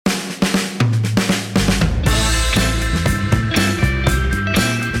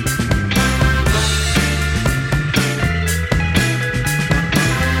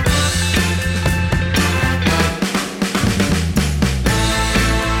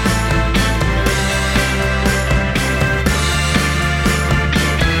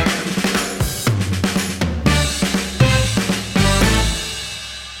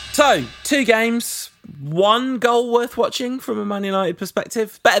So, 2 games, 1 goal worth watching from a Man United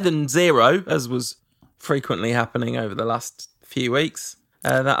perspective. Better than 0, as was frequently happening over the last few weeks.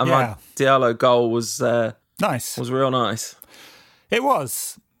 That Amad Diallo goal was nice. Was real nice. It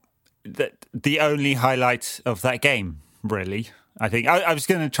was the only highlight of that game, really. I think I was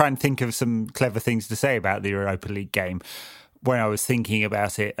going to try and think of some clever things to say about the Europa League game when I was thinking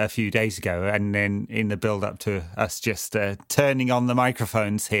about it a few days ago, and then in the build-up to us just turning on the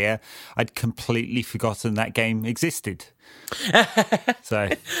microphones here, I'd completely forgotten that game existed. So,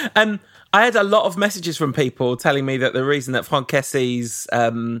 I had a lot of messages from people telling me that the reason that Franck Kessie's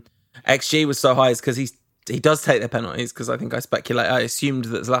XG was so high is because he does take their penalties. Because I assumed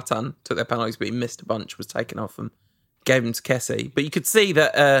that Zlatan took their penalties, but he missed a bunch, was taken off and gave them to Kessie. But you could see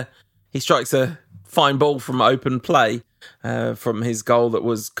that he strikes a fine ball from open play. From his goal that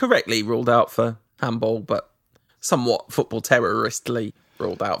was correctly ruled out for handball, but somewhat football terroristly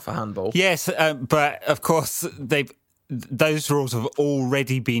ruled out for handball. Yes, but of course those rules have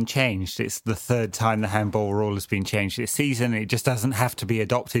already been changed. It's the 3rd time the handball rule has been changed this season. It just doesn't have to be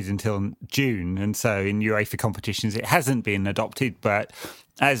adopted until June, and so in UEFA competitions it hasn't been adopted, but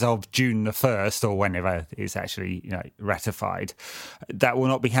as of June the 1st, or whenever it's actually ratified, that will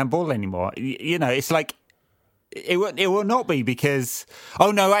not be handball anymore. It's like it will not be because...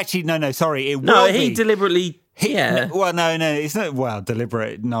 Oh, no, actually, no, sorry. It will be. No, he deliberately... Yeah. Well, no, it's not... Well,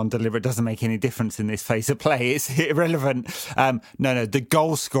 deliberate, non-deliberate doesn't make any difference in this phase of play. It's irrelevant. No, the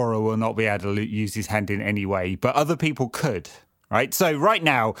goal scorer will not be able to use his hand in any way, but other people could, right? So right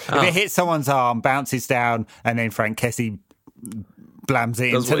now, if it hits someone's arm, bounces down, and then Franck Kessie blams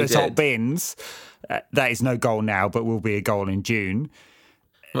it into the top bins, that is no goal now, but will be a goal in June.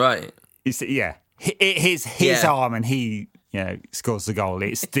 Right. Yeah. His arm and he scores the goal.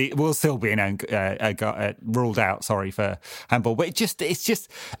 It will still be ruled out. Sorry for handball, but it's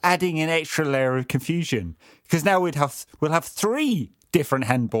just adding an extra layer of confusion because now we'll have 3 different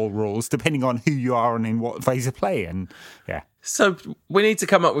handball rules depending on who you are and in what phase of play. And so we need to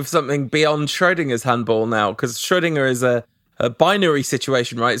come up with something beyond Schrodinger's handball now, because Schrödinger is a binary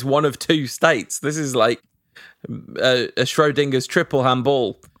situation, right? It's one of 2 states. This is like a Schrodinger's triple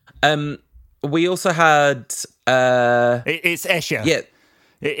handball. We also had... it's Escher. Yeah.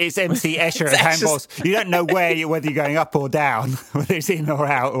 It's MC Escher at handballs. You don't know whether you're going up or down, whether it's in or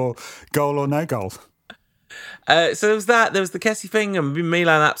out, or goal or no goal. So there was that. There was the Kessie thing, and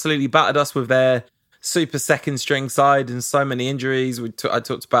Milan absolutely battered us with their super second string side and so many injuries. I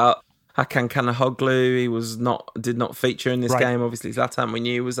talked about Hakan Kanahoglu. He did not feature in this game. Obviously, Zlatan we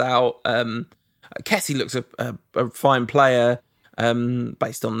knew was out. Kessie looks a fine player.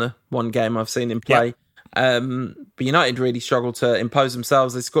 Based on the one game I've seen him play. But United really struggled to impose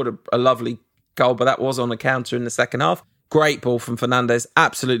themselves. They scored a lovely goal, but that was on a counter in the second half. Great ball from Fernandes,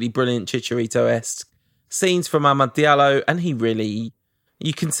 absolutely brilliant Chicharito-esque scenes from Amad Diallo, and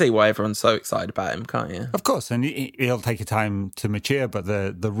you can see why everyone's so excited about him, can't you? Of course, and he'll take a time to mature, but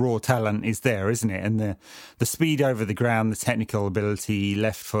the raw talent is there, isn't it? And the speed over the ground, the technical ability,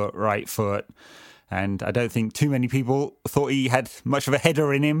 left foot, right foot. And I don't think too many people thought he had much of a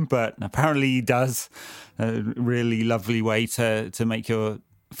header in him, but apparently he does. A really lovely way to make your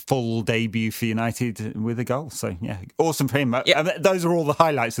full debut for United with a goal. So, awesome for him. Yeah. Those are all the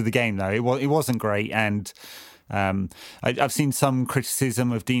highlights of the game, though. It wasn't great. And I've seen some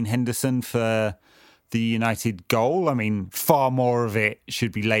criticism of Dean Henderson for the United goal. I mean, far more of it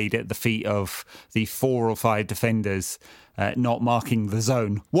should be laid at the feet of the 4 or 5 defenders not marking the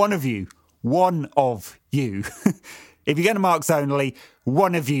zone. One of you. If you're going to mark zonally,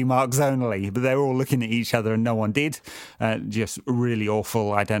 one of you marks zonally. But they're all looking at each other and no one did. Just really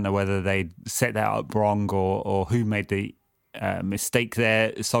awful. I don't know whether they set that up wrong or who made the mistake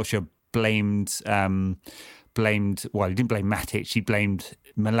there. Solskjaer blamed, well, he didn't blame Matic. He blamed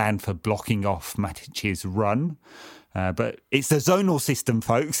Milan for blocking off Matic's run. But it's the zonal system,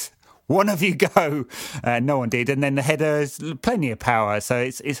 folks. One of you go. No one did. And then the header has plenty of power. So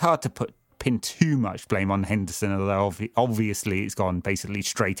it's hard to pin too much blame on Henderson, although obviously it's gone basically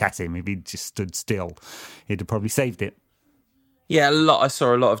straight at him. If he just stood still, he'd have probably saved it. Yeah, I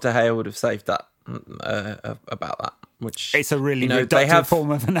saw a lot of De Gea would have saved that about that. Which it's a really reductive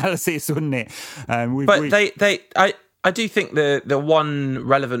form of analysis, wouldn't it? I do think the one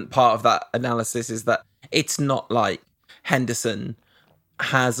relevant part of that analysis is that it's not like Henderson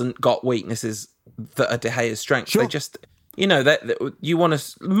hasn't got weaknesses that are De Gea's strengths. Sure. They just... that you want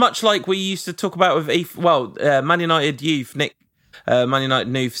to, much like we used to talk about with Man United youth, Nick, Man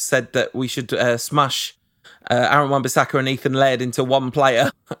United youth said that we should smash Aaron Wan-Bissaka and Ethan Laird into one player.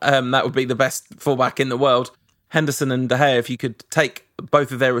 That would be the best fullback in the world. Henderson and De Gea, if you could take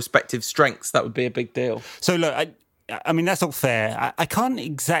both of their respective strengths, that would be a big deal. So look, I mean, that's all fair. I can't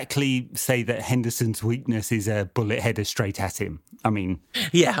exactly say that Henderson's weakness is a bullet header straight at him. I mean...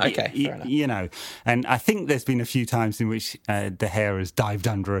 Yeah, okay, fair enough. You know, and I think there's been a few times in which De Gea has dived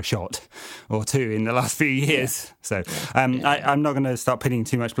under a shot or two in the last few years. Yeah. So I'm not going to start putting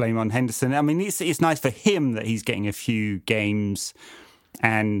too much blame on Henderson. I mean, it's nice for him that he's getting a few games.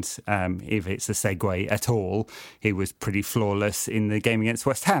 And if it's a segue at all, he was pretty flawless in the game against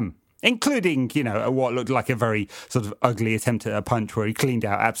West Ham. Including, you know, what looked like a very sort of ugly attempt at a punch where he cleaned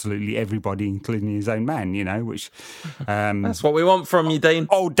out absolutely everybody, including his own man, you know, which... that's what we want from you, Dean.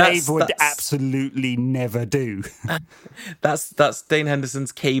 Old Dave would absolutely never do. That's Dean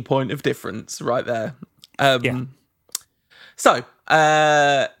Henderson's key point of difference right there. Yeah. So,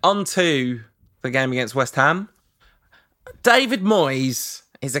 on to the game against West Ham. David Moyes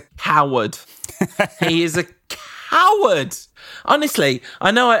is a coward. He is a coward. Honestly,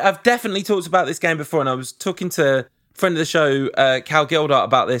 I know I've definitely talked about this game before, and I was talking to a friend of the show, Cal Gildart,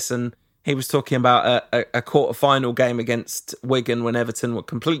 about this, and he was talking about a quarter-final game against Wigan when Everton were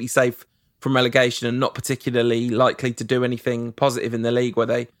completely safe from relegation and not particularly likely to do anything positive in the league, where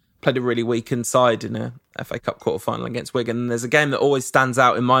they played a really weakened side in a FA Cup quarter-final against Wigan. And there's a game that always stands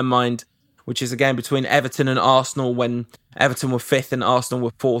out in my mind, which is a game between Everton and Arsenal when Everton were 5th and Arsenal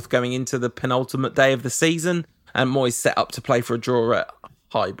were 4th going into the penultimate day of the season. And Moyes set up to play for a draw at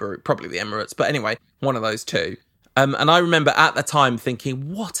Highbury, probably the Emirates. But anyway, one of those two. And I remember at the time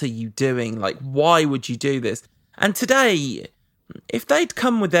thinking, what are you doing? Like, why would you do this? And today, if they'd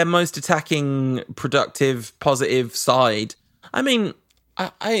come with their most attacking, productive, positive side, I mean,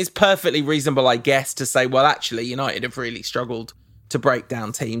 it's perfectly reasonable, I guess, to say, well, actually, United have really struggled to break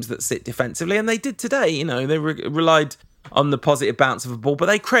down teams that sit defensively. And they did today, you know, they relied on the positive bounce of a ball, but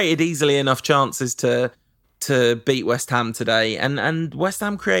they created easily enough chances to beat West Ham today. And West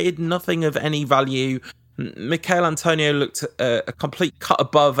Ham created nothing of any value. Michail Antonio looked a complete cut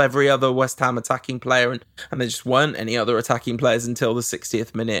above every other West Ham attacking player, and there just weren't any other attacking players until the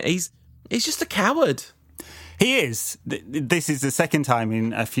 60th minute. He's just a coward. He is. This is the second time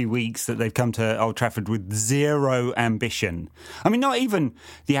in a few weeks that they've come to Old Trafford with zero ambition. I mean, not even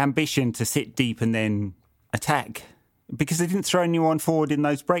the ambition to sit deep and then attack, because they didn't throw anyone forward in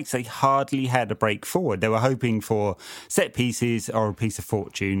those breaks. They hardly had a break forward. They were hoping for set pieces or a piece of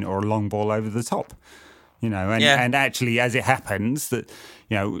fortune or a long ball over the top. You know, and actually, as it happens, that,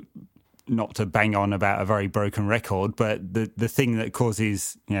 you know, not to bang on about a very broken record, but the thing that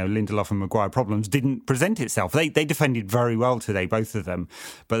causes, you know, Lindelof and Maguire problems didn't present itself. They defended very well today, both of them,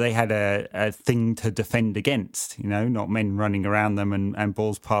 but they had a thing to defend against, you know, not men running around them and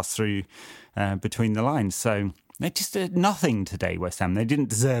balls passed through between the lines. So they just did nothing today, West Ham. They didn't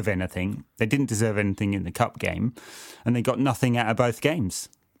deserve anything. They didn't deserve anything in the cup game, and they got nothing out of both games.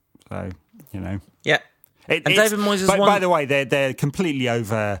 So, you know. Yeah. And David Moyes is by the way, they're completely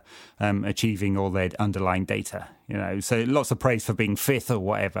over achieving all their underlying data. You know, so lots of praise for being 5th or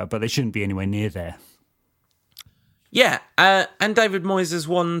whatever, but they shouldn't be anywhere near there. Yeah, and David Moyes has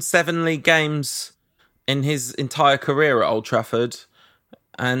won 7 league games in his entire career at Old Trafford,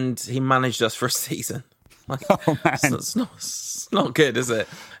 and he managed us for a season. Like, oh man, it's not good, is it?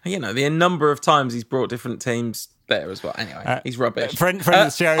 You know, the number of times he's brought different teams there as well. Anyway, he's rubbish. Friend of the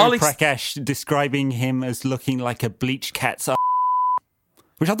show, Prakash, describing him as looking like a bleached cat's ass,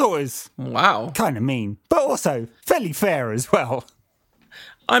 which I thought was kind of mean, but also fairly fair as well.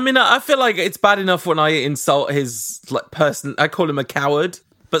 I mean, I feel like it's bad enough when I insult his person. I call him a coward,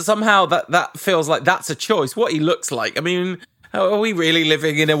 but somehow that feels like that's a choice. What he looks like. I mean, are we really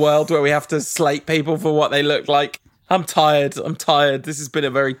living in a world where we have to slate people for what they look like? I'm tired. This has been a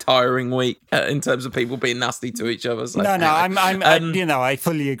very tiring week in terms of people being nasty to each other. So, anyway. I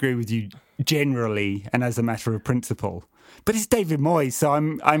fully agree with you generally and as a matter of principle. But it's David Moyes, so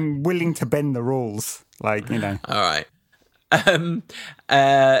I'm willing to bend the rules. Like, you know. All right.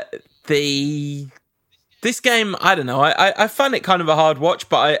 This game, I don't know. I find it kind of a hard watch,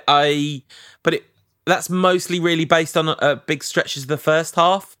 but that's mostly really based on big stretches of the first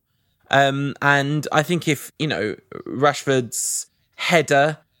half. And I think if, you know, Rashford's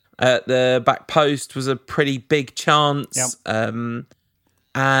header at the back post was a pretty big chance. Yep.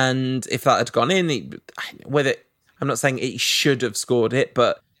 And if that had gone in, I'm not saying he should have scored it,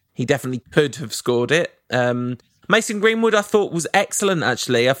 but he definitely could have scored it. Mason Greenwood, I thought, was excellent,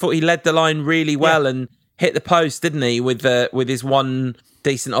 actually. I thought he led the line really well and hit the post, didn't he, with his one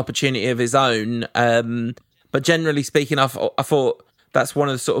decent opportunity of his own. But generally speaking, I thought that's one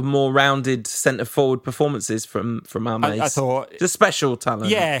of the sort of more rounded centre forward performances from Almace. I thought it's a special talent.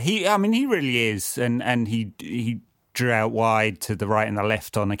 Yeah, he really is, and he drew out wide to the right and the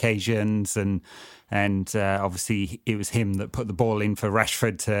left on occasions, and obviously it was him that put the ball in for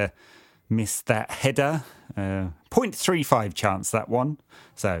Rashford to miss that header. 0.35 chance, that one.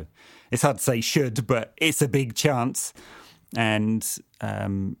 So it's hard to say should, but it's a big chance. And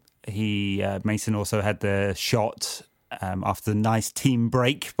Mason also had the shot after the nice team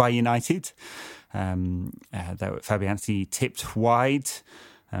break by United. That Fabianski tipped wide.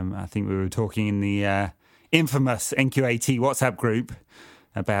 I think we were talking in the infamous NQAT WhatsApp group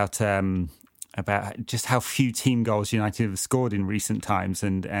about just how few team goals United have scored in recent times,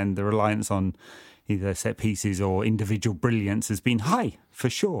 and the reliance on either set pieces or individual brilliance has been high, for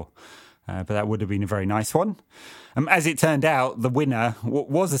sure. But that would have been a very nice one. As it turned out, the winner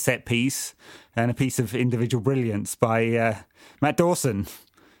was a set piece and a piece of individual brilliance by Matt Dawson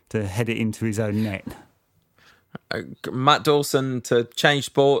to head it into his own net. Matt Dawson to change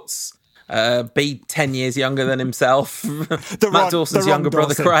sports, be 10 years younger than himself. Matt Dawson's younger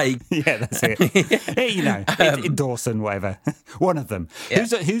brother, Craig. Yeah, that's it. You know, Dawson, whatever. One of them. Yeah.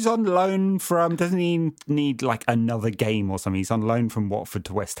 Who's on loan from, doesn't he need like another game or something? He's on loan from Watford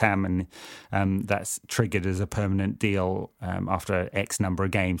to West Ham, and that's triggered as a permanent deal after X number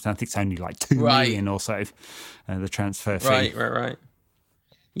of games. And I think it's only like 2 million or so, the transfer fee. Right.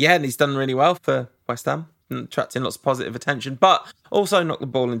 Yeah, and he's done really well for West Ham. Attracting lots of positive attention, but also knocked the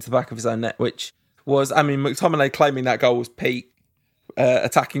ball into the back of his own net, which was, I mean, McTominay claiming that goal was peak.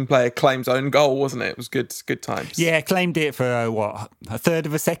 Attacking player claims own goal, wasn't it? It was good times. Yeah, claimed it for, a third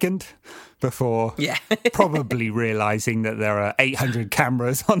of a second before probably realising that there are 800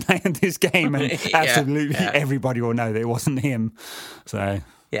 cameras on this game, and absolutely everybody will know that it wasn't him. So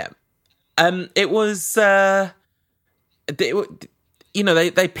yeah, it was, they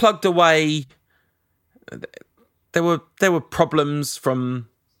plugged away. There were problems from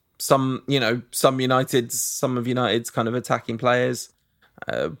some of United's kind of attacking players.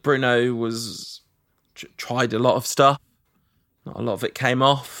 Bruno tried a lot of stuff. Not a lot of it came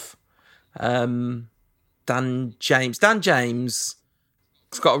off. Dan James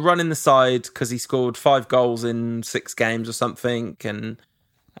has got a run in the side because he scored 5 goals in 6 games or something, and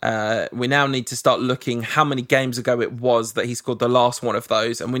we now need to start looking how many games ago it was that he scored the last one of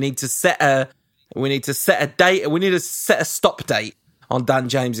those, and we need to set a date. We need to set a stop date on Dan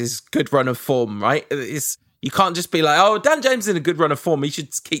James's good run of form, right? You can't just be like, oh, Dan James is in a good run of form, he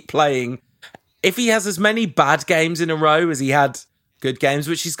should keep playing. If he has as many bad games in a row as he had good games,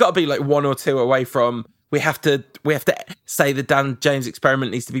 which he's got to be like 1 or 2 away from, we have to say the Dan James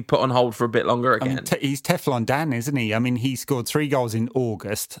experiment needs to be put on hold for a bit longer again. He's Teflon Dan, isn't he? I mean, he scored 3 goals in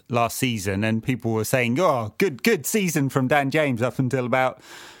August last season, and people were saying, oh, good season from Dan James up until about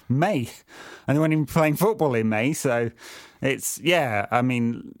May, and they weren't even playing football in May. So it's, I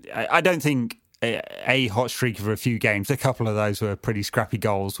mean, I don't think a hot streak of a few games. A couple of those were pretty scrappy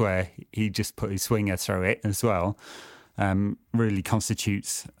goals where he just put his swinger through it as well. Really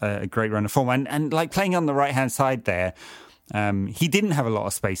constitutes a great run of form, and like playing on the right hand side there. He didn't have a lot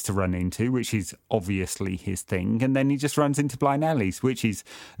of space to run into, which is obviously his thing. And then he just runs into blind alleys, which is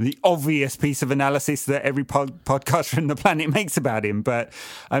the obvious piece of analysis that every podcaster on the planet makes about him. But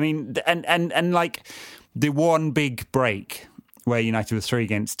I mean, and like the one big break where United was 3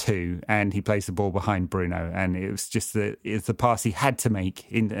 against 2 and he plays the ball behind Bruno, and it was just it's the pass he had to make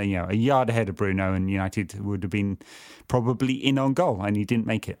in, a yard ahead of Bruno, and United would have been probably in on goal, and he didn't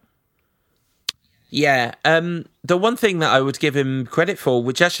make it. Yeah, the one thing that I would give him credit for,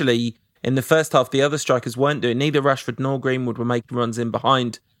 which actually in the first half the other strikers weren't doing, neither Rashford nor Greenwood were making runs in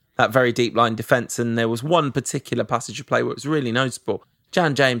behind that very deep line defence, and there was one particular passage of play where it was really noticeable.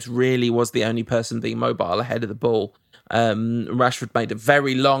 Dan James really was the only person being mobile ahead of the ball. Rashford made a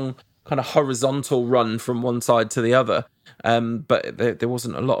very long kind of horizontal run from one side to the other, but there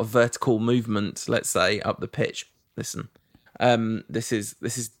wasn't a lot of vertical movement, let's say, up the pitch. Listen,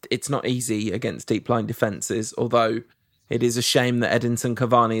 it's not easy against deep line defences, although it is a shame that Edinson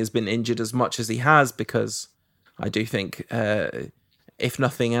Cavani has been injured as much as he has, because I do think, if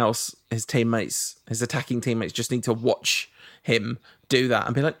nothing else, his attacking teammates just need to watch him do that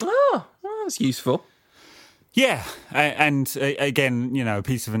and be like, oh, well, that's useful. Yeah, and again, a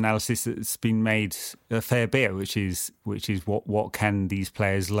piece of analysis that's been made a fair bit, which is what can these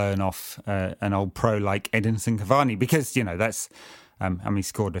players learn off an old pro like Edinson Cavani? Because that's, he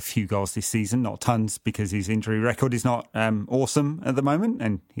scored a few goals this season, not tons, because his injury record is not awesome at the moment,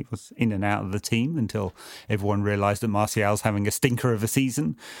 and he was in and out of the team until everyone realised that Martial's having a stinker of a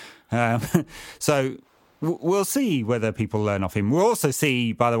season. So we'll see whether people learn off him. We'll also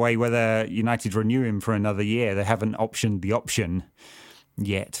see, by the way, whether United renew him for another year. They haven't optioned the option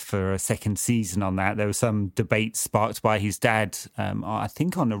yet for a second season on that. There was some debate sparked by his dad, I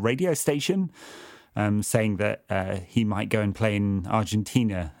think on a radio station, saying that he might go and play in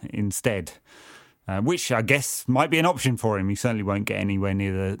Argentina instead, which I guess might be an option for him. He certainly won't get anywhere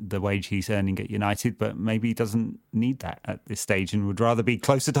near the wage he's earning at United, but maybe he doesn't need that at this stage and would rather be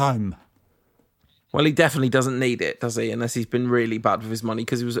closer to home. Well, he definitely doesn't need it, does he? Unless he's been really bad with his money,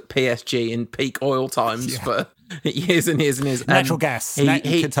 because he was at PSG in peak oil times for years and years and years. Natural gas,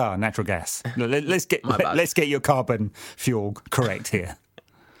 Qatar, natural gas. Let's get your carbon fuel correct here.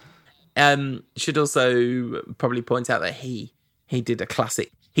 Should also probably point out that he did a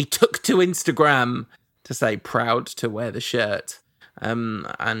classic. He took to Instagram to say proud to wear the shirt.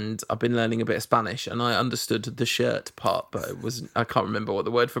 And I've been learning a bit of Spanish, and I understood the shirt part, but I can't remember what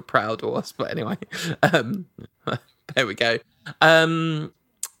the word for proud was. But anyway, there we go.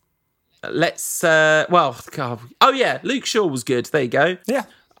 Luke Shaw was good. There you go. Yeah.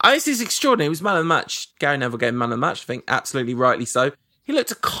 This is extraordinary. He was man of the match. Gary Neville gave him man of the match. I think absolutely rightly so. He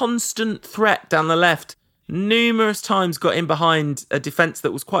looked a constant threat down the left. Numerous times got in behind a defence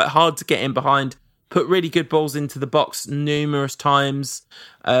that was quite hard to get in behind. Put really good balls into the box numerous times.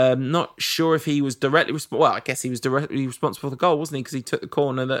 Not sure if he was directly responsible. Well, I guess he was directly responsible for the goal, wasn't he? Because he took the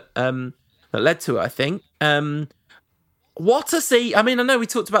corner that led to it, I think. What a see! I mean, I know we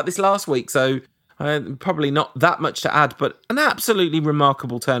talked about this last week, so probably not that much to add, but an absolutely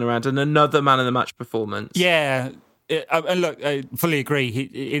remarkable turnaround and another man of the match performance. Yeah, and look, I fully agree.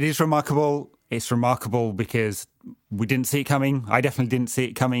 It is remarkable. It's remarkable because we didn't see it coming. I definitely didn't see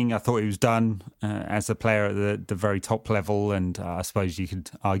it coming. I thought he was done as a player at the very top level. And I suppose you could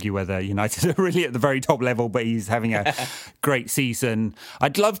argue whether United are really at the very top level, but he's having a great season.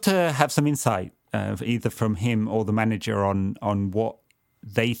 I'd love to have some insight, either from him or the manager, on what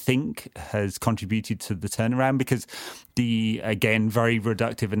they think has contributed to the turnaround, because the, again, very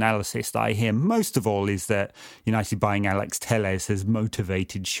reductive analysis that I hear most of all is that United buying Alex Telles has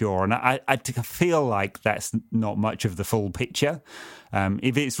motivated Shaw, and I feel like that's not much of the full picture.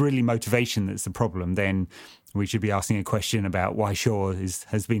 If it's really motivation that's the problem, then we should be asking a question about why Shaw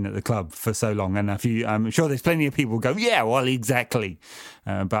has been at the club for so long. And I'm sure there's plenty of people who go, yeah, well, exactly.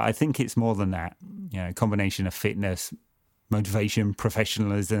 But I think it's more than that. A combination of fitness, motivation,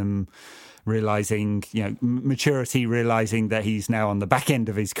 professionalism, realising, maturity, realising that he's now on the back end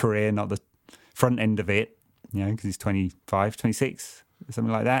of his career, not the front end of it, because he's 25, 26,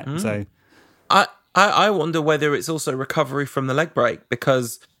 something like that. So I wonder whether it's also recovery from the leg break,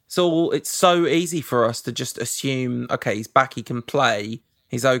 because it's so easy for us to just assume, okay, he's back, he can play,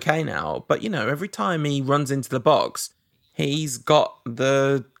 he's okay now. But, every time he runs into the box, he's got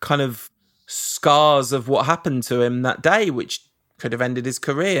the kind of scars of what happened to him that day, which could have ended his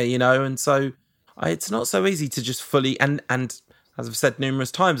career, and so it's not so easy to just fully, and as I've said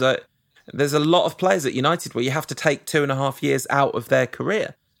numerous times, there's a lot of players at United where you have to take 2.5 years out of their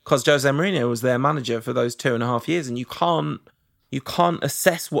career, because Jose Mourinho was their manager for those 2.5 years, and you can't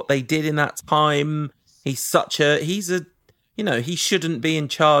assess what they did in that time. He shouldn't be in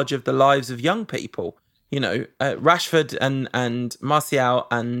charge of the lives of young people. Rashford and Martial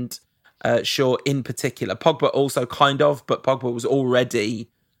and Shaw in particular. Pogba also kind of, but Pogba was already,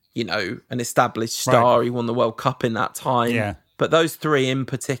 an established star. Right. He won the World Cup in that time. Yeah. But those three in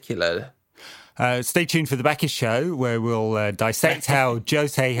particular. Stay tuned for the Bacchus Show, where we'll dissect how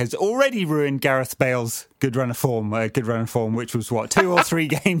Jose has already ruined Gareth Bale's good run of form, which was, 2 or 3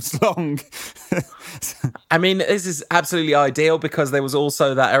 games long. I mean, this is absolutely ideal, because there was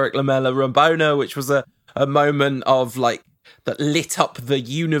also that Eric Lamela Rabona, which was a moment of, that lit up the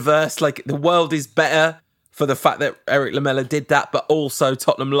universe. The world is better for the fact that Eric Lamela did that, but also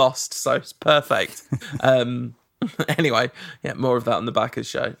Tottenham lost, so it's perfect. Anyway, yeah, more of that on the Bacchus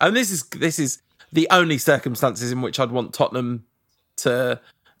Show. And this is the only circumstances in which I'd want Tottenham to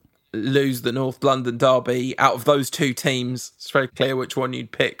lose the North London derby. Out of those two teams, it's very clear which one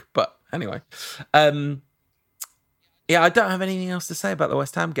you'd pick. But anyway, I don't have anything else to say about the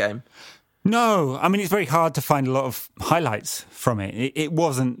West Ham game. No, I mean, it's very hard to find a lot of highlights from it. It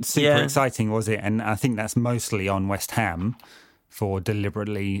wasn't super exciting, was it? And I think that's mostly on West Ham for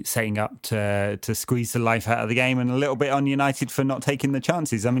deliberately setting up to squeeze the life out of the game, and a little bit on United for not taking the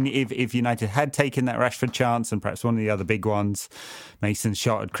chances. I mean, if United had taken that Rashford chance and perhaps one of the other big ones, Mason's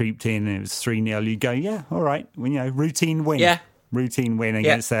shot had creeped in and it was 3-0, you'd go, yeah, all right, routine win. Yeah. Routine win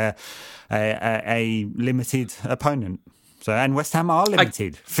against a limited opponent. So, and West Ham are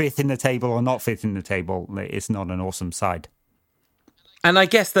limited. Fifth in the table or not fifth in the table, it's not an awesome side. And I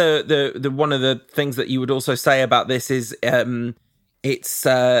guess the one of the things that you would also say about this is it's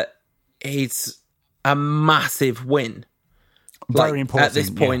a massive win. Very important at this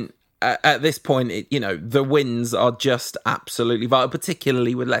point. Yeah. At this point, the wins are just absolutely vital,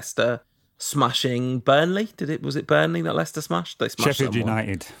 particularly with Leicester smashing Burnley. Was it Burnley that Leicester smashed? They smashed Sheffield someone.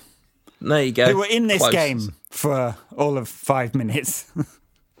 United. There you go. They were in this Close. game for all of 5 minutes.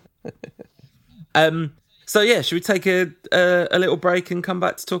 So yeah, should we take a little break and come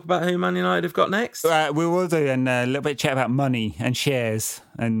back to talk about who Man United have got next? We will do, and a little bit of chat about money and shares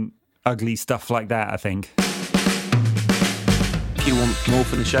and ugly stuff like that, I think. If you want more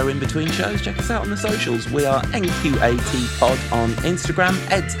from the show in between shows, check us out on the socials. We are NQAT Pod on Instagram,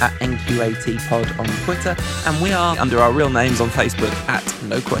 Ed's at NQAT Pod on Twitter, and we are under our real names on Facebook at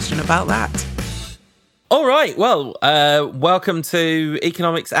No Question About That. All right, well, welcome to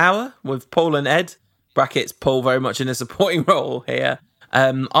Economics Hour with Paul and Ed. Brackets, Paul very much in a supporting role here.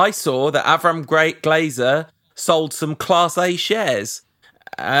 I saw that Avram Glazer sold some Class A shares.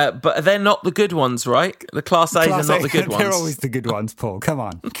 But they're not the good ones, right? The Class A's are not the good ones. They're always the good ones, Paul. Come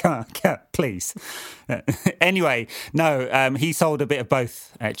on, please. Anyway, no, he sold a bit of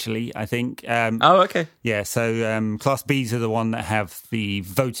both, actually, I think. Okay. Yeah, so Class B's are the one that have the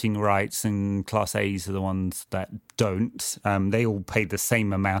voting rights and Class A's are the ones that don't. They all pay the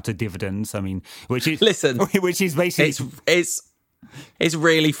same amount of dividends, I mean, which is basically... It's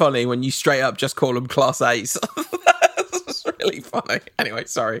really funny when you straight up just call them Class A's. It's really funny. Anyway,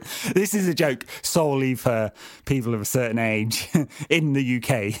 sorry. This is a joke solely for people of a certain age in the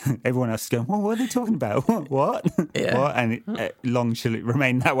UK. Everyone else is going, well, what are they talking about? What? Yeah. What? And long shall it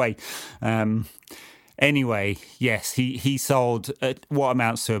remain that way. Anyway, yes, he sold what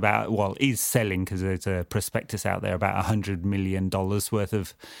amounts to is selling, because there's a prospectus out there, about $100 million worth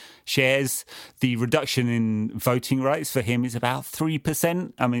of shares. The reduction in voting rights for him is about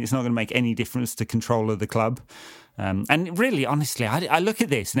 3%. I mean, it's not going to make any difference to control of the club. And really, honestly, I look at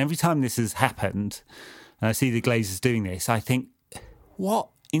this, and every time this has happened, and I see the Glazers doing this, I think, what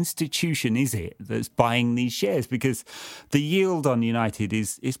institution is it that's buying these shares? Because the yield on United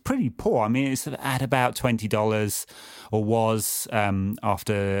is pretty poor. I mean, it's at about $20, or was,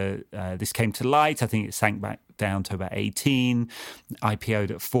 after this came to light. I think it sank back down to about 18,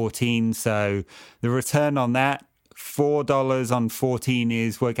 IPO'd at 14. So the return on that, $4 on 14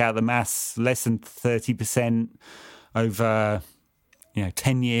 is, work out the maths, less than 30% over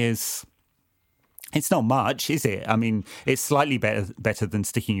 10 years. It's not much, is it? I mean, it's slightly better than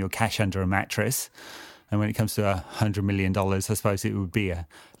sticking your cash under a mattress. And when it comes to $100 million, I suppose it would be a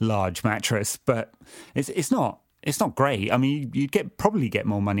large mattress, but it's not great. I mean, you'd probably get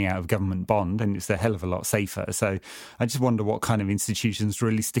more money out of government bond, and it's a hell of a lot safer. So I just wonder what kind of institutions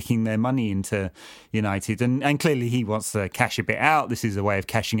really sticking their money into United. And clearly he wants to cash a bit out. This is a way of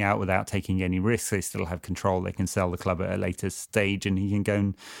cashing out without taking any risks. They still have control. They can sell the club at a later stage, and he can go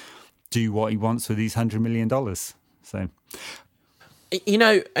and do what he wants with these $100 million. So,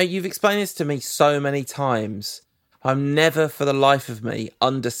 you've explained this to me so many times. I'm never for the life of me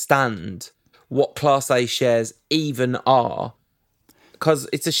understand what Class A shares even are, because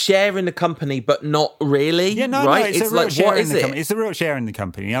it's a share in the company, but not really. Yeah, no, right? It's a real share in the company. It? It's a real share in the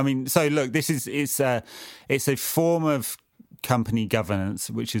company. I mean, so look, it's a form of company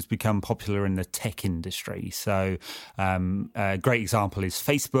governance which has become popular in the tech industry. So a great example is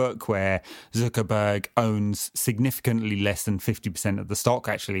Facebook, where Zuckerberg owns significantly less than 50% of the stock.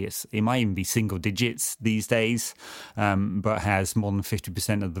 Actually, it might even be single digits these days, but has more than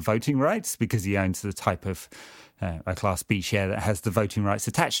 50% of the voting rights, because he owns the type of a Class B share that has the voting rights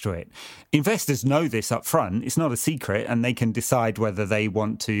attached to it. Investors know this up front. It's not a secret, and they can decide whether they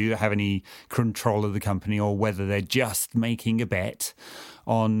want to have any control of the company, or whether they're just making a bet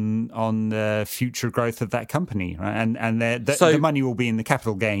on the future growth of that company. Right? And the money will be in the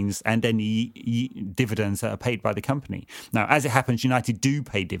capital gains and any dividends that are paid by the company. Now, as it happens, United do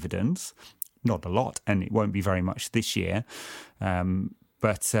pay dividends, not a lot, and it won't be very much this year.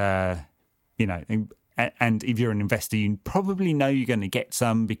 And if you're an investor, you probably know you're going to get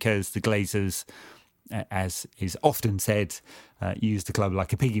some, because the Glazers, as is often said, use the club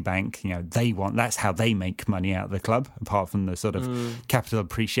like a piggy bank. That's how they make money out of the club, apart from the sort of capital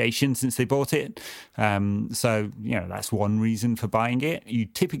appreciation since they bought it. So that's one reason for buying it. You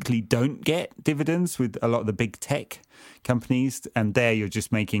typically don't get dividends with a lot of the big tech companies, and there you're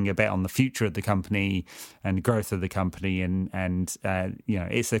just making a bet on the future of the company and growth of the company, and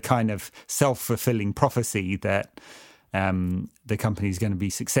it's a kind of self-fulfilling prophecy that the company is going to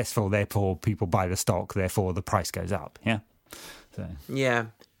be successful, therefore people buy the stock, therefore the price goes up.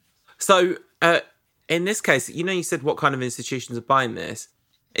 So in this case, you said what kind of institutions are buying this.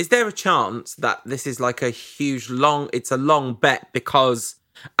 Is there a chance that this is like it's a long bet because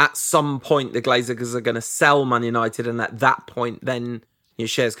at some point the Glazers are going to sell Man United, and at that point then your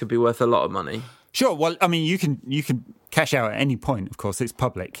shares could be worth a lot of money? Sure. Well, I mean, you can cash out at any point, of course. It's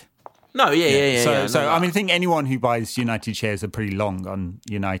public. No, yeah. So I mean, I think anyone who buys United shares are pretty long on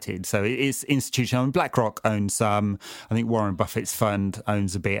United. So it's institutional. I mean, BlackRock owns some. I think Warren Buffett's fund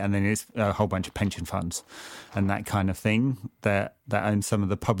owns a bit, and then it's a whole bunch of pension funds and that kind of thing that own some of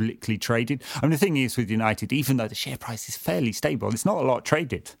the publicly traded. I mean, the thing is with United, even though the share price is fairly stable, it's not a lot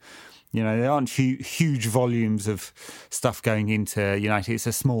traded. There aren't huge volumes of stuff going into United. It's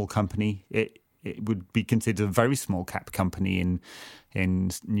a small company. It would be considered a very small cap company in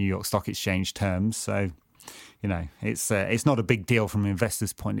New York Stock Exchange terms. So, it's not a big deal from an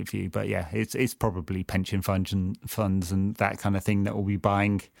investor's point of view. But yeah, it's probably pension funds and that kind of thing that will be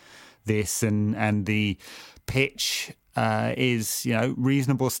buying this. And the pitch is,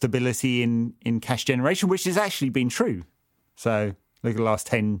 reasonable stability in cash generation, which has actually been true. So look at the last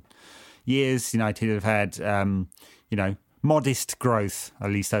 10 years, United have had, modest growth, at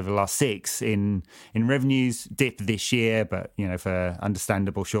least over the last 6 in revenues, dip this year, but, for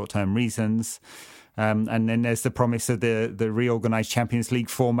understandable short-term reasons. And then there's the promise of the reorganised Champions League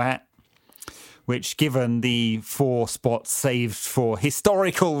format, which, given the 4 spots saved for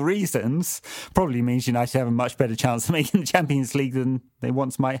historical reasons, probably means United have a much better chance of making the Champions League than they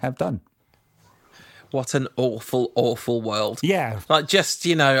once might have done. What an awful, awful world. Yeah. Like, just,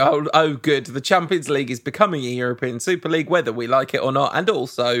 good. The Champions League is becoming a European Super League, whether we like it or not. And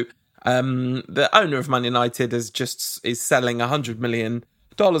also, the owner of Man United is selling $100 million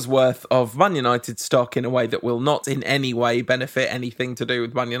worth of Man United stock in a way that will not in any way benefit anything to do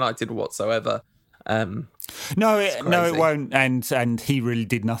with Man United whatsoever. No, it won't. And he really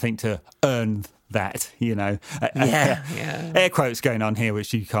did nothing to earn that, air quotes going on here,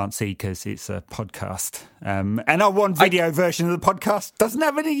 which you can't see because it's a podcast, and our one video version of the podcast doesn't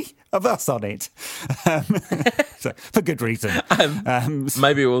have any of us on it, so, for good reason.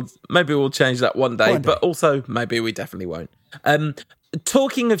 Maybe we'll change that one day, but also maybe we definitely won't.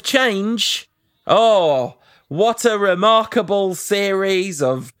 Talking of change, what a remarkable series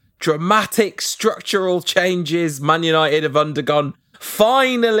of dramatic structural changes Man United have undergone.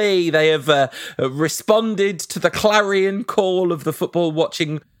 Finally, they have responded to the clarion call of the football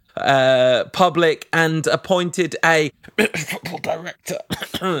watching public and appointed a football director,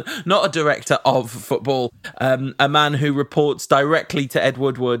 not a director of football, a man who reports directly to Ed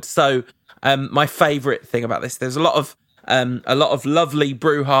Woodward. So my favourite thing about this, there's a lot of lovely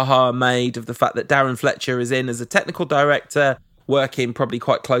brouhaha made of the fact that Darren Fletcher is in as a technical director, working probably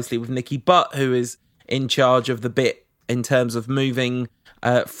quite closely with Nicky Butt, who is in charge of the bit in terms of moving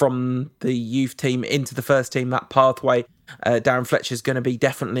from the youth team into the first team, that pathway. Darren Fletcher's going to be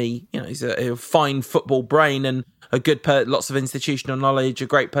definitely, he's a fine football brain and a good, lots of institutional knowledge, a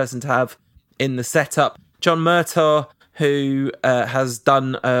great person to have in the setup. John Murtaugh, who has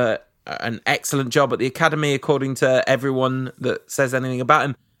done an excellent job at the academy, according to everyone that says anything about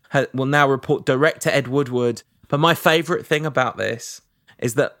him, will now report direct to Ed Woodward. But my favourite thing about this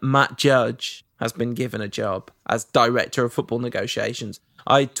is that Matt Judge has been given a job as director of football negotiations.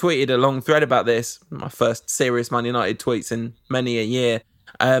 I tweeted a long thread about this, my first serious Man United tweets in many a year,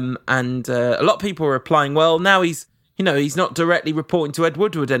 and a lot of people were replying, well, now he's not directly reporting to Ed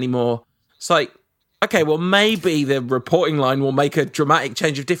Woodward anymore. It's like, okay, well, maybe the reporting line will make a dramatic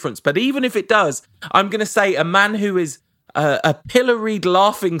change of difference, but even if it does, I'm going to say a man who is a pilloried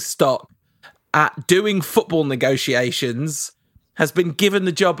laughingstock at doing football negotiations has been given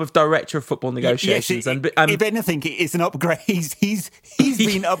the job of director of football negotiations. Yes, if anything, it's an upgrade. He's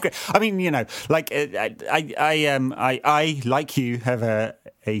been upgraded. I mean, I like you have a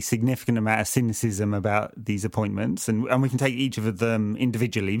significant amount of cynicism about these appointments, and we can take each of them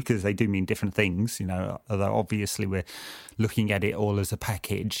individually because they do mean different things. Although obviously we're looking at it all as a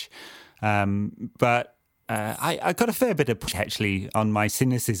package, but. I got a fair bit of push actually on my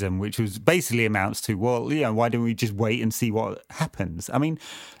cynicism, which was basically amounts to, why don't we just wait and see what happens? I mean,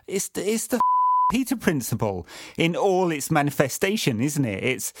 it's the Peter principle in all its manifestation, isn't it?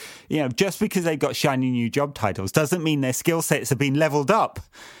 It's, just because they've got shiny new job titles doesn't mean their skill sets have been leveled up.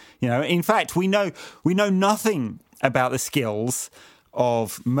 In fact, we know nothing about the skills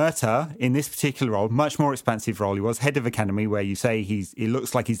of Murtaugh in this particular role, much more expansive role. He was head of academy, where you say it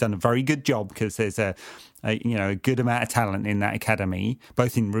looks like he's done a very good job because there's a good amount of talent in that academy,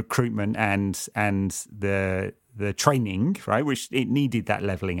 both in recruitment and the training, right? Which it needed that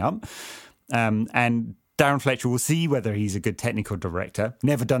leveling up. And Darren Fletcher will see whether he's a good technical director.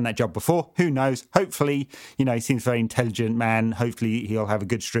 Never done that job before. Who knows? Hopefully, he seems a very intelligent man. Hopefully he'll have a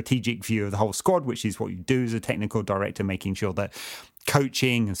good strategic view of the whole squad, which is what you do as a technical director, making sure that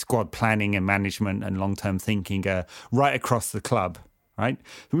coaching and squad planning and management and long-term thinking are right across the club, right?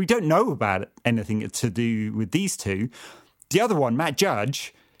 We don't know about anything to do with these two. The other one, Matt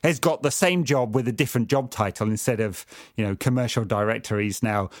Judge, has got the same job with a different job title. Instead of, commercial director, he's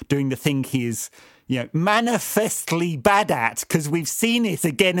now doing the thing he is, manifestly bad at, because we've seen it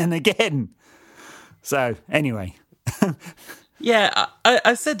again and again. So, anyway. Yeah,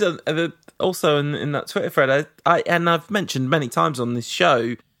 I said also in that Twitter thread, and I've mentioned many times on this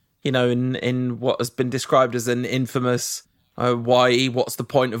show, in what has been described as an infamous, what's the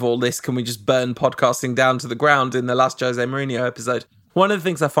point of all this? Can we just burn podcasting down to the ground in the last Jose Mourinho episode? One of the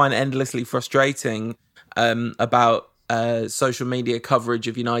things I find endlessly frustrating about social media coverage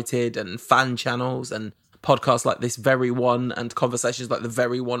of United and fan channels and podcasts like this very one and conversations like the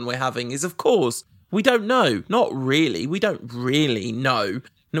very one we're having is, of course, we don't know. Not really. We don't really know.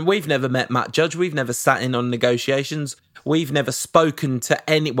 And we've never met Matt Judge. We've never sat in on negotiations. We've never spoken to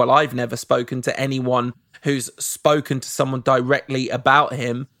I've never spoken to anyone who's spoken to someone directly about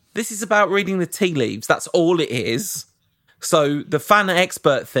him. This is about reading the tea leaves. That's all it is. So the fan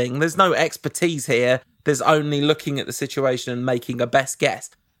expert thing, there's no expertise here. There's only looking at the situation and making a best guess.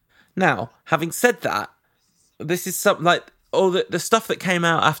 Now, having said that, this is something like all the stuff that came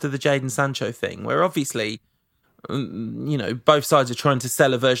out after the Jadon Sancho thing, where obviously, both sides are trying to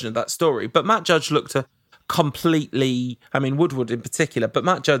sell a version of that story. But Matt Judge looked a completely, Woodward in particular, but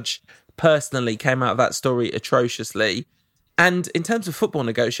Matt Judge personally came out of that story atrociously. And in terms of football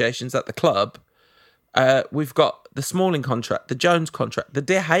negotiations at the club, we've got the Smalling contract, the Jones contract, the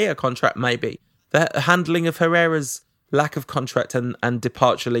De Gea contract maybe, the handling of Herrera's lack of contract and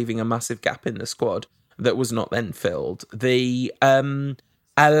departure, leaving a massive gap in the squad that was not then filled. The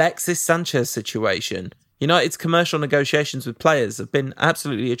Alexis Sanchez situation. United's commercial negotiations with players have been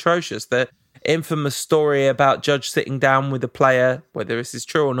absolutely atrocious. The infamous story about Judge sitting down with a player, whether this is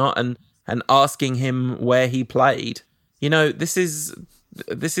true or not, and asking him where he played. This is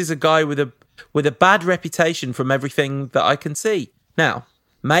a guy with a bad reputation from everything that I can see. Now,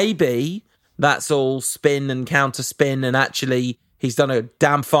 maybe that's all spin and counter spin, and actually he's done a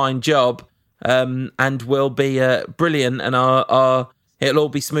damn fine job, and will be brilliant, and it'll all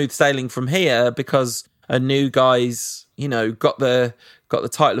be smooth sailing from here because a new guy's got the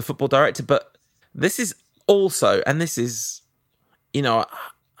title of football director. But this is also, and this is, like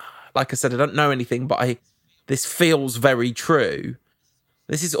I said, I don't know anything, but this feels very true.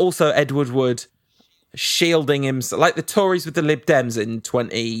 This is also Ed Woodward shielding himself, like the Tories with the Lib Dems in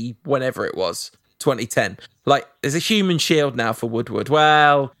 2010. Like, there's a human shield now for Woodward.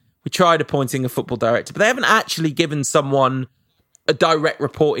 Well, we tried appointing a football director, but they haven't actually given someone a direct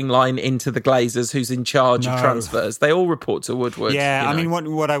reporting line into the Glazers who's in charge of transfers. They all report to Woodward. Yeah,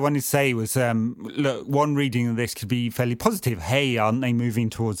 what I wanted to say was, look, one reading of this could be fairly positive. Hey, aren't they moving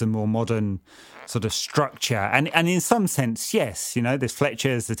towards a more modern sort of structure? And in some sense, yes. There's Fletcher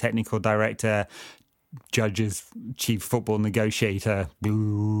as the technical director, Judge's chief football negotiator.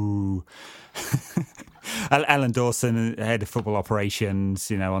 Boo. Alan Dawson, head of football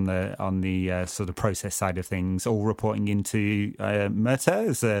operations, on the sort of process side of things, all reporting into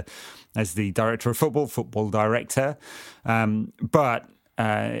Murta as the director of football director. But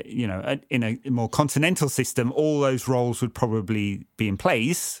in a more continental system, all those roles would probably be in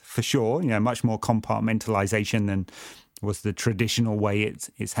place for sure. Much more compartmentalization than was the traditional way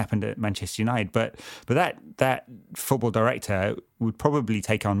it's happened at Manchester United. But that football director would probably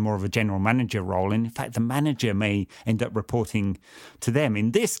take on more of a general manager role. And in fact, the manager may end up reporting to them.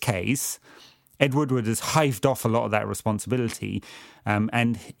 In this case, Ed Woodward has hived off a lot of that responsibility.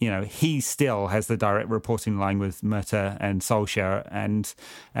 And he still has the direct reporting line with Murta and Solskjaer.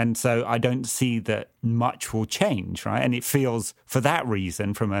 And so I don't see that much will change, right? And it feels, for that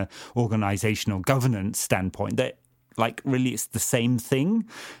reason, from an organisational governance standpoint, that really it's the same thing,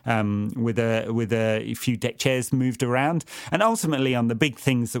 with a few deck chairs moved around, and ultimately on the big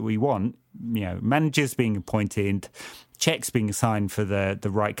things that we want, managers being appointed, checks being signed for the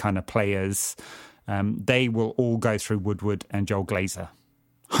right kind of players, they will all go through Woodward and Joel Glazer,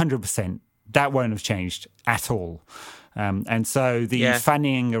 100%. That won't have changed at all. And so the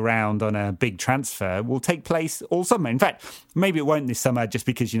fannying around on a big transfer will take place all summer. In fact, maybe it won't this summer just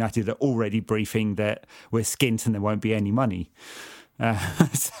because United are already briefing that we're skint and there won't be any money.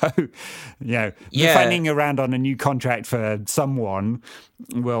 So, fanning around on a new contract for someone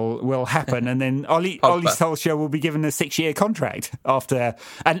will happen, and then Ole Solskjaer will be given a 6-year contract after,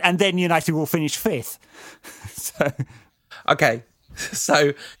 and then United will finish 5th. So, okay,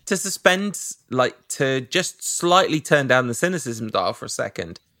 so to suspend, to just slightly turn down the cynicism dial for a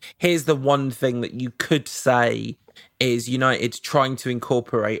second. Here's the one thing that you could say is United trying to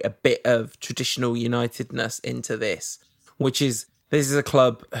incorporate a bit of traditional Unitedness into this, which is. This is a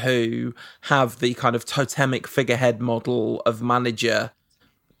club who have the kind of totemic figurehead model of manager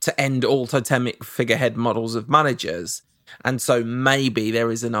to end all totemic figurehead models of managers. And so maybe there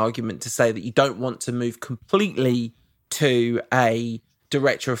is an argument to say that you don't want to move completely to a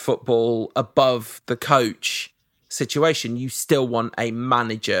director of football above the coach situation. You still want a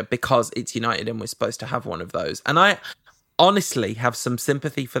manager because it's United and we're supposed to have one of those. And I honestly have some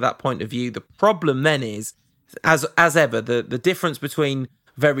sympathy for that point of view. The problem then is, as ever, the difference between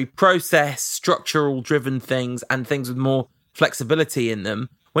very process, structural driven things and things with more flexibility in them.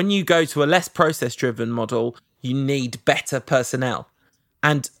 When you go to a less process driven model, you need better personnel.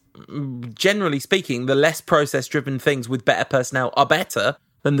 And generally speaking, the less process driven things with better personnel are better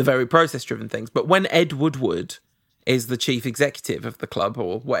than the very process driven things. But when Ed Woodward is the chief executive of the club,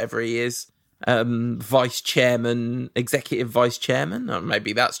 or whatever he is, vice chairman, executive vice chairman, or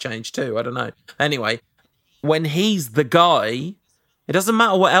maybe that's changed too, I don't know. Anyway, when he's the guy, it doesn't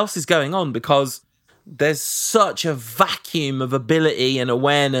matter what else is going on because there's such a vacuum of ability and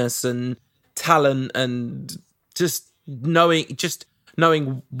awareness and talent and just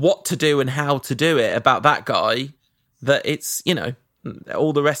knowing what to do and how to do it about that guy that it's,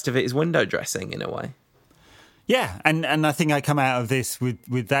 all the rest of it is window dressing in a way. Yeah, and I think I come out of this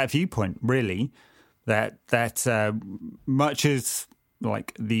with that viewpoint, really, that much as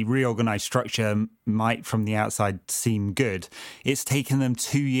like the reorganized structure might from the outside seem good, it's taken them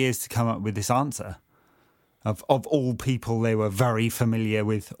 2 years to come up with this answer. Of all people they were very familiar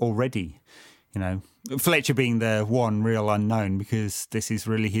with already. Fletcher being the one real unknown because this is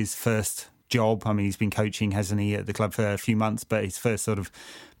really his first job. I mean, he's been coaching, hasn't he, at the club for a few months, but his first sort of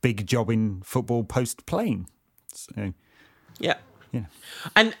big job in football post-playing. So, yeah.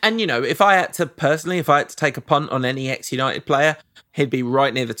 And if I had to take a punt on any ex-United player, he'd be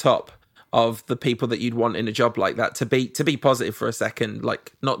right near the top of the people that you'd want in a job like that. To be positive for a second,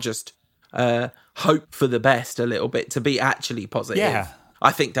 like not just hope for the best a little bit, to be actually positive. Yeah.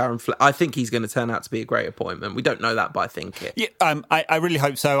 I think he's going to turn out to be a great appointment. We don't know that, but I think it. Yeah, I really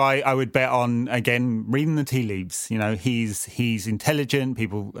hope so. I would bet on, again, reading the tea leaves. He's intelligent.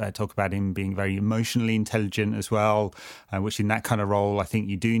 People talk about him being very emotionally intelligent as well, which in that kind of role I think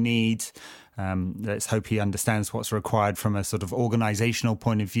you do need. Let's hope he understands what's required from a sort of organisational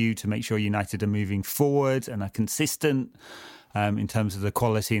point of view to make sure United are moving forward and are consistent. In terms of the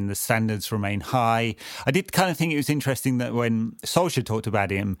quality and the standards remain high. I did kind of think it was interesting that when Solskjaer talked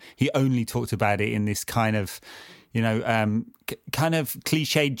about him, he only talked about it in this kind of, kind of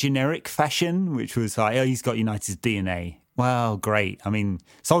cliched generic fashion, which was like, oh, he's got United's DNA. Well, great. I mean,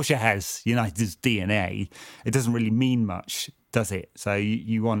 Solskjaer has United's DNA. It doesn't really mean much, does it? So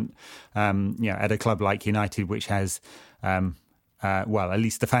you want, at a club like United, which has... at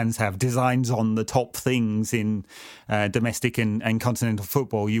least the fans have designs on the top things in domestic and continental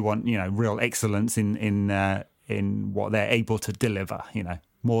football. You want, real excellence in what they're able to deliver.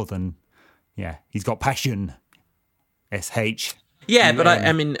 More than, he's got passion. SH. Yeah, but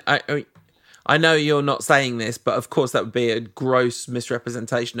I know you're not saying this, but of course that would be a gross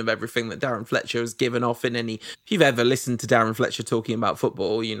misrepresentation of everything that Darren Fletcher has given off in any. If you've ever listened to Darren Fletcher talking about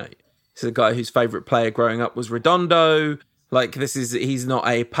football, he's a guy whose favourite player growing up was Redondo. Like, he's not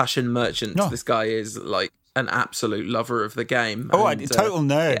a passion merchant. No. This guy is like an absolute lover of the game. Oh, a total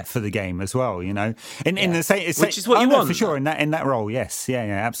nerd for the game as well, In the same, which is what you want for sure in that role. Yes, yeah,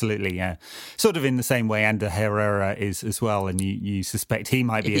 absolutely, yeah. Sort of in the same way Ander Herrera is as well, and you suspect he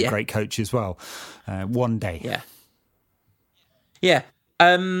might be a great coach as well one day. Yeah.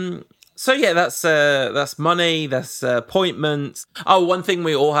 So that's money, that's appointments. Oh, one thing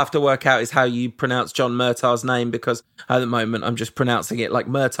we all have to work out is how you pronounce John Murtaugh's name, because at the moment I'm just pronouncing it like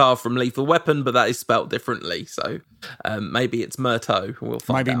Murtaugh from Lethal Weapon, but that is spelt differently. So maybe it's Murtaugh. We'll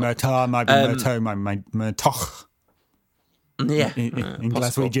find out. Murtaugh, might be Murtaugh, might be Murtaugh. Yeah, in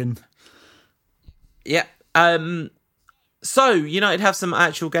Glaswegian. Yeah. So United have some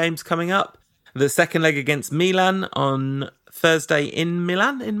actual games coming up. The second leg against Milan on Thursday in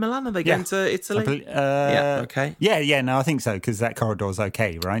Milan. Are they going to Italy? Okay. No, I think so, because that corridor's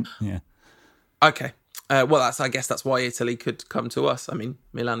okay, right? Yeah. Okay. I guess that's why Italy could come to us. I mean,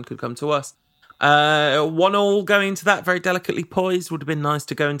 Milan could come to us. 1-1 going into that, very delicately poised. Would have been nice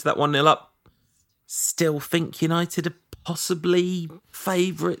to go into that 1-0 up. Still think United are possibly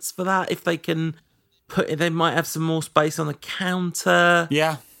favourites for that if they can they might have some more space on the counter.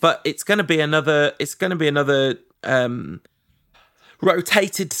 Yeah. But it's going to be another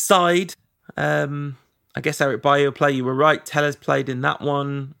rotated side. I guess Eric Bailly will play. You were right. Tellez played in that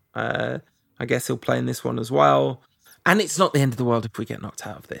one. I guess he'll play in this one as well. And it's not the end of the world if we get knocked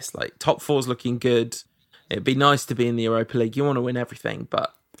out of this. Like, top four's looking good. It'd be nice to be in the Europa League. You want to win everything,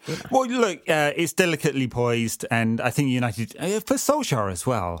 but... You know. Well, look, it's delicately poised, and I think United, for Solskjaer as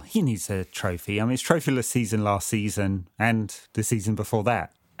well, he needs a trophy. I mean, it's trophyless season last season, and the season before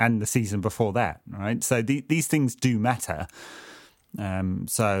that, and the season before that, right? So these things do matter.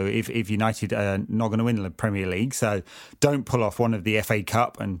 So if United are not going to win the Premier League, so don't pull off one of the FA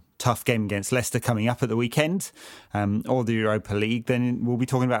Cup and tough game against Leicester coming up at the weekend, or the Europa League, then we'll be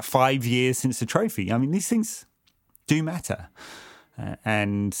talking about 5 years since the trophy. I mean, these things do matter.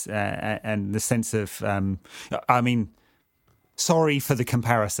 And the sense of, I mean, sorry for the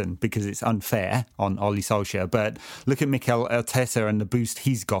comparison because it's unfair on Ole Solskjaer, but look at Mikel Arteta and the boost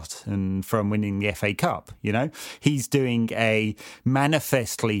he's got and from winning the FA Cup. You know, he's doing a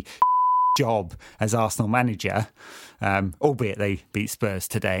manifestly job as Arsenal manager, albeit they beat Spurs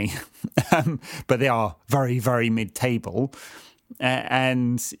today, but they are very, very mid-table.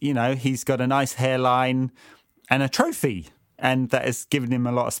 And, you know, he's got a nice hairline and a trophy. And that has given him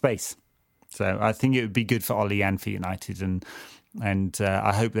a lot of space. So I think it would be good for Ollie and for United. And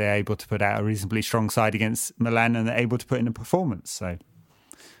I hope they're able to put out a reasonably strong side against Milan and they're able to put in a performance. So,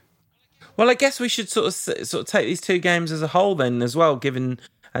 well, I guess we should sort of take these two games as a whole then as well, given,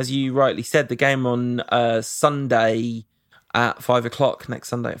 as you rightly said, the game on Sunday at 5:00, next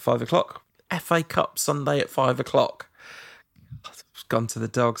Sunday at 5:00. FA Cup Sunday at 5:00. It's gone to the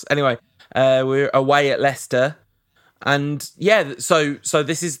dogs. Anyway, we're away at Leicester. And yeah, so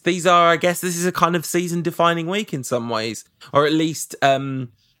these are I guess this is a kind of season defining week in some ways, or at least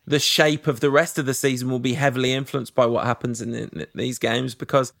the shape of the rest of the season will be heavily influenced by what happens in these games,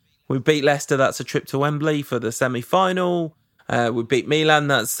 because we beat Leicester, that's a trip to Wembley for the semi-final. We beat Milan,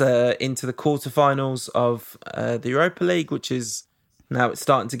 that's into the quarterfinals of the Europa League, which is now it's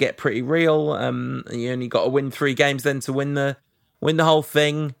starting to get pretty real. You only got to win 3 games then to win the whole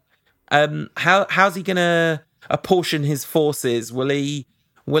thing. How's he gonna apportion his forces? Will he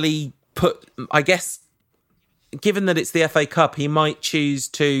put, I guess, given that it's the FA Cup, he might choose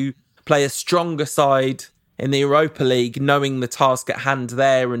to play a stronger side in the Europa League, knowing the task at hand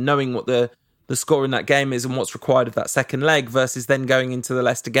there and knowing what the score in that game is and what's required of that second leg, versus then going into the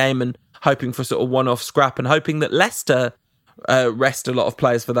Leicester game and hoping for sort of one-off scrap and hoping that Leicester rest a lot of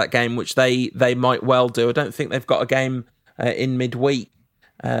players for that game, which they might well do. I don't think they've got a game in midweek.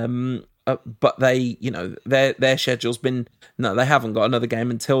 But they, you know, their schedule's been... No, they haven't got another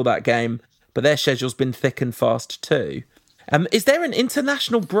game until that game, but their schedule's been thick and fast too. Is there an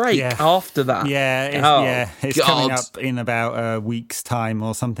international break after that? It's coming up in about a week's time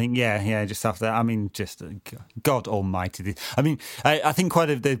or something. Yeah, just after that. I mean, just God almighty. I mean, I think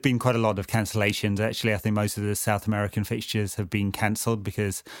there's been quite a lot of cancellations. Actually, I think most of the South American fixtures have been cancelled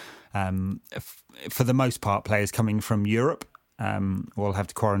because, for the most part, players coming from Europe will have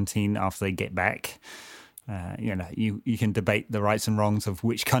to quarantine after they get back. You know, you can debate the rights and wrongs of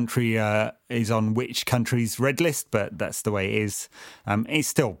which country is on which country's red list, but that's the way it is. It's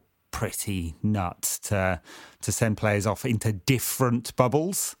still pretty nuts to send players off into different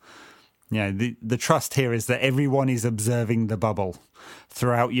bubbles. You know, the trust here is that everyone is observing the bubble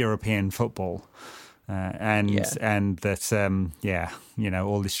throughout European football. And that, you know,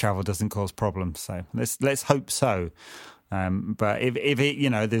 all this travel doesn't cause problems. So let's hope so. But if it, you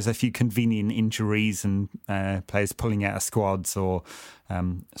know, there's a few convenient injuries and players pulling out of squads or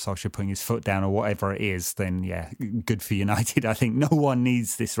Solskjaer putting his foot down or whatever it is, then good for United. I think no one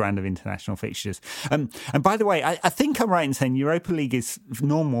needs this round of international fixtures. And by the way, I think I'm right in saying Europa League is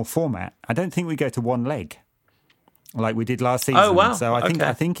normal format. I don't think we go to one leg like we did last season. Oh wow! So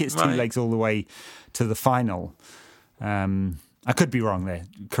I think it's 2 legs all the way to the final. I could be wrong there.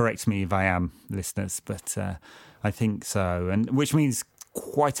 Correct me if I am, listeners, but. I think so, and which means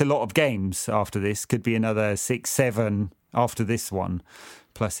quite a lot of games after this. Could be another 6-7 after this one,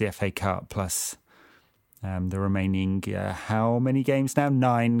 plus the FA Cup, plus the remaining, how many games now?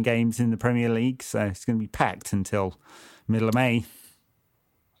 9 games in the Premier League, so it's going to be packed until middle of May.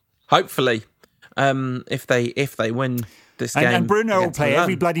 Hopefully, if they win this game. And Bruno will against play Milan.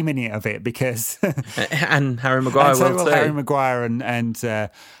 every bloody minute of it because... and Harry Maguire and so will will too. Harry Maguire and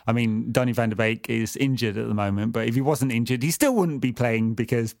I mean, Donny van de Beek is injured at the moment, but if he wasn't injured, he still wouldn't be playing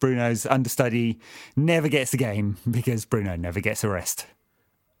because Bruno's understudy never gets a game because Bruno never gets a rest.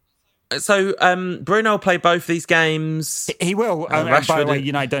 So Bruno will play both these games. He will. And by the Rashford- way,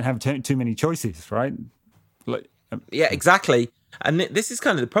 United don't have too many choices, right? Yeah, exactly. And this is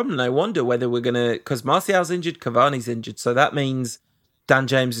kind of the problem. I wonder whether we're going to... Because Martial's injured, Cavani's injured, so that means Dan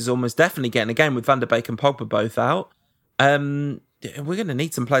James is almost definitely getting a game with Van der Beek and Pogba both out. We're going to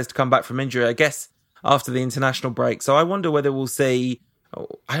need some players to come back from injury, I guess, after the international break. So I wonder whether we'll see...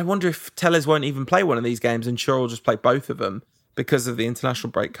 I wonder if Telles won't even play one of these games and Shaw will just play both of them because of the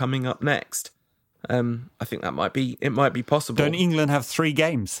international break coming up next. I think it might be possible. Don't England have 3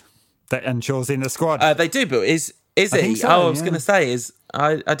 games and Shaw's in the squad? They do, but is he? think so, I was yeah. going to say,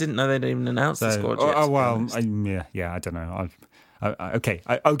 I didn't know they'd even announced the squad yet. I don't know.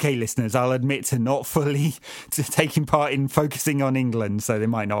 Okay, listeners, I'll admit to not fully to taking part in focusing on England, so they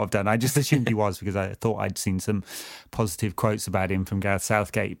might not have done. I just assumed he was because I thought I'd seen some positive quotes about him from Gareth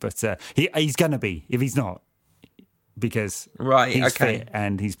Southgate, but he's going to be if he's not. Because he's fit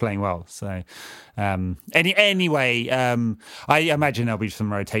and he's playing well. So anyway, I imagine there'll be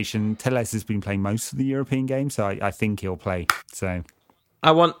some rotation. Telles has been playing most of the European games, so I think he'll play. So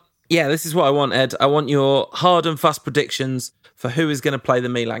this is what I want, Ed. I want your hard and fast predictions for who is going to play the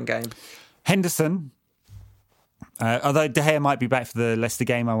Milan game. Henderson, although De Gea might be back for the Leicester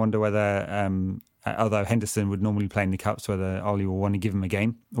game, I wonder whether, although Henderson would normally play in the Cups, whether Oli will want to give him a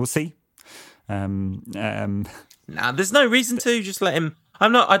game. We'll see. Nah, there's no reason to just let him.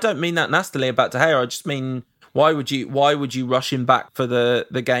 I don't mean that nastily about De Gea. I just mean why would you rush him back for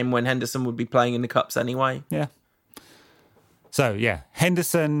the game when Henderson would be playing in the Cups anyway? Yeah. So yeah,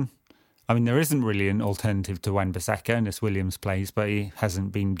 Henderson. I mean, there isn't really an alternative to Wan-Bissaka unless Williams plays, but he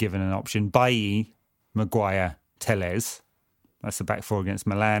hasn't been given an option. Bailly, Maguire, Telles. That's the back 4 against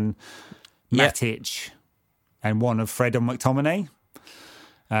Milan. Matic, and one of Fred and McTominay.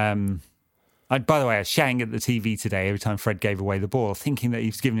 By the way, I was shouting at the TV today every time Fred gave away the ball, thinking that he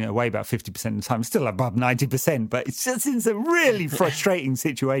was giving it away about 50% of the time. Still above 90%, but it's just in some really frustrating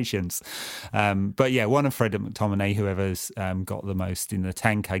situations. But yeah, one of Fred and McTominay, whoever's got the most in the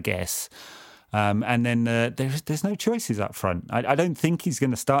tank, I guess. And then there's no choices up front. I don't think he's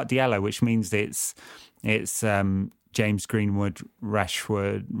going to start Diallo, which means it's James Greenwood,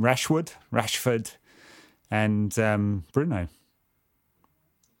 Rashford, and Bruno.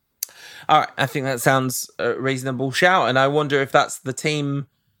 All right, I think that sounds a reasonable shout, and I wonder if that's the team,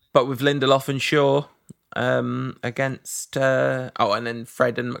 but with Lindelof and Shaw against and then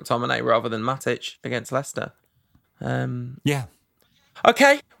Fred and McTominay rather than Matic against Leicester. Yeah.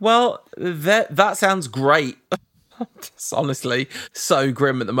 Okay, well that sounds great. It's honestly so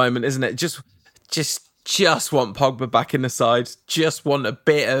grim at the moment, isn't it? Just want Pogba back in the side. Just want a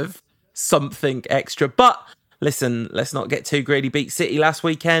bit of something extra. But listen, let's not get too greedy. Beat City last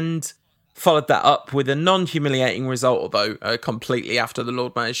weekend. Followed that up with a non-humiliating result, although completely after the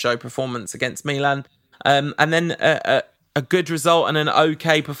Lord Mayor's Show performance against Milan. And then a good result and an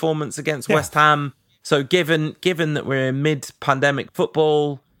okay performance against West Ham. So given that we're in mid-pandemic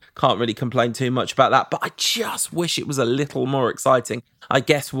football, can't really complain too much about that. But I just wish it was a little more exciting. I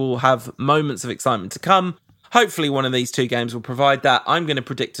guess we'll have moments of excitement to come. Hopefully one of these 2 games will provide that. I'm going to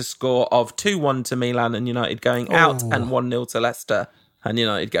predict a score of 2-1 to Milan and United going out and 1-0 to Leicester and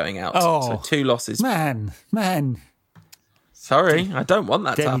United going out. So 2 losses. Man. Sorry, I don't want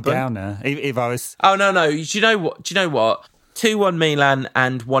that to happen. Debbie Downer. If I was... Oh, no. Do you know what? 2-1 Milan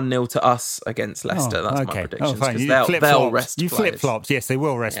and 1-0 to us against Leicester. That's my prediction. Fine. They'll rest You players. flip-flopped. Yes, they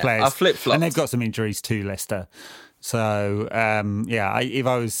will rest players. I flip-flopped. And they've got some injuries too, Leicester. So, if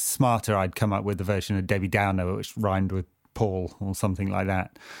I was smarter, I'd come up with the version of Debbie Downer, which rhymed with Paul or something like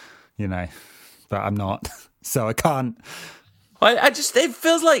that, but I'm not. So I can't. It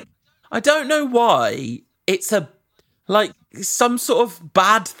feels like, I don't know why, it's some sort of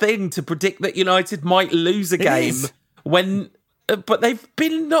bad thing to predict that United might lose a game but they've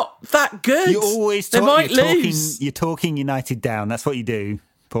been not that good. You always lose. You're talking United down. That's what you do,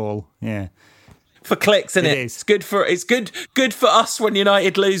 Paul. Yeah. For clicks, isn't it? It's good for us when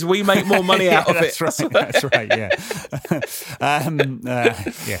United lose. We make more money out of it. That's right. Yeah.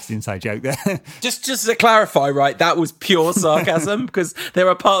 Yes, inside joke there. Just to clarify, right? That was pure sarcasm because there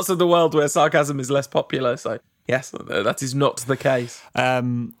are parts of the world where sarcasm is less popular. So yes, that is not the case.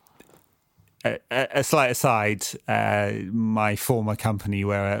 A slight aside, my former company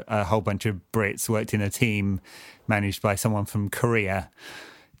where a whole bunch of Brits worked in a team managed by someone from Korea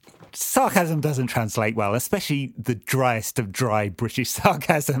sarcasm doesn't translate well, especially the driest of dry British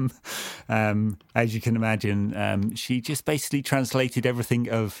sarcasm. As you can imagine, she just basically translated everything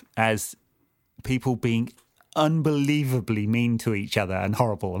as people being unbelievably mean to each other and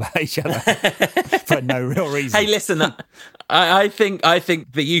horrible about each other for no real reason. Hey, listen, I think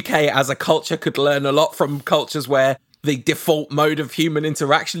the UK as a culture could learn a lot from cultures where the default mode of human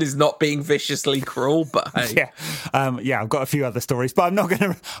interaction is not being viciously cruel. But hey. I've got a few other stories, but I'm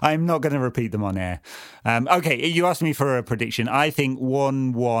not gonna repeat them on air. Okay, you asked me for a prediction. I think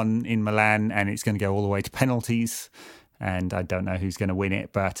 1-1 in Milan, and it's going to go all the way to penalties. And I don't know who's going to win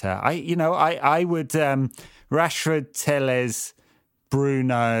it, but I would Rashford, Telles,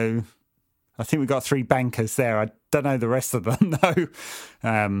 Bruno. I think we've got 3 bankers there. I don't know the rest of them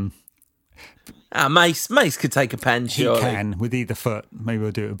though. Mace could take a pen. Surely. He can with either foot. Maybe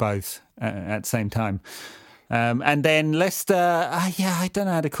we'll do it with both at the same time. And then Leicester, I don't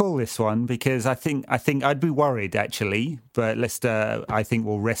know how to call this one because I think I'd be worried actually, but Leicester I think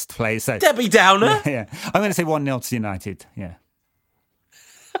will rest players. So Debbie Downer. Yeah, I'm going to say 1-0 to United. Yeah,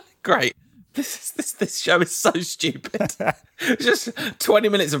 great. This show is so stupid. Just 20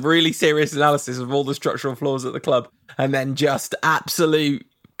 minutes of really serious analysis of all the structural flaws at the club, and then just absolute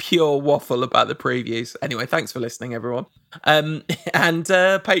pure waffle about the previews. Anyway, thanks for listening, everyone. And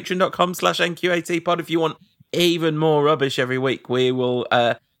patreon.com/NQATpod if you want even more rubbish every week. We will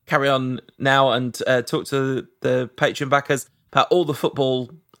carry on now and talk to the Patreon backers about all the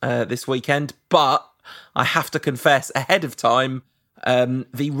football this weekend. But I have to confess ahead of time,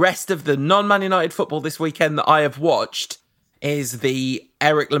 the rest of the non-Man United football this weekend that I have watched is the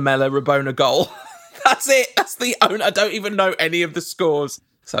Eric Lamela Rabona goal. That's it. That's the only. I don't even know any of the scores.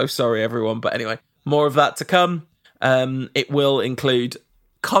 So sorry, everyone. But anyway, more of that to come. It will include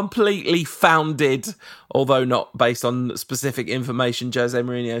completely founded, although not based on specific information, Jose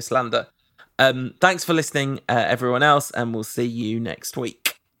Mourinho slander. Thanks for listening, everyone else, and we'll see you next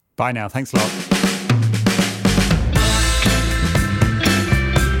week. Bye now. Thanks a lot.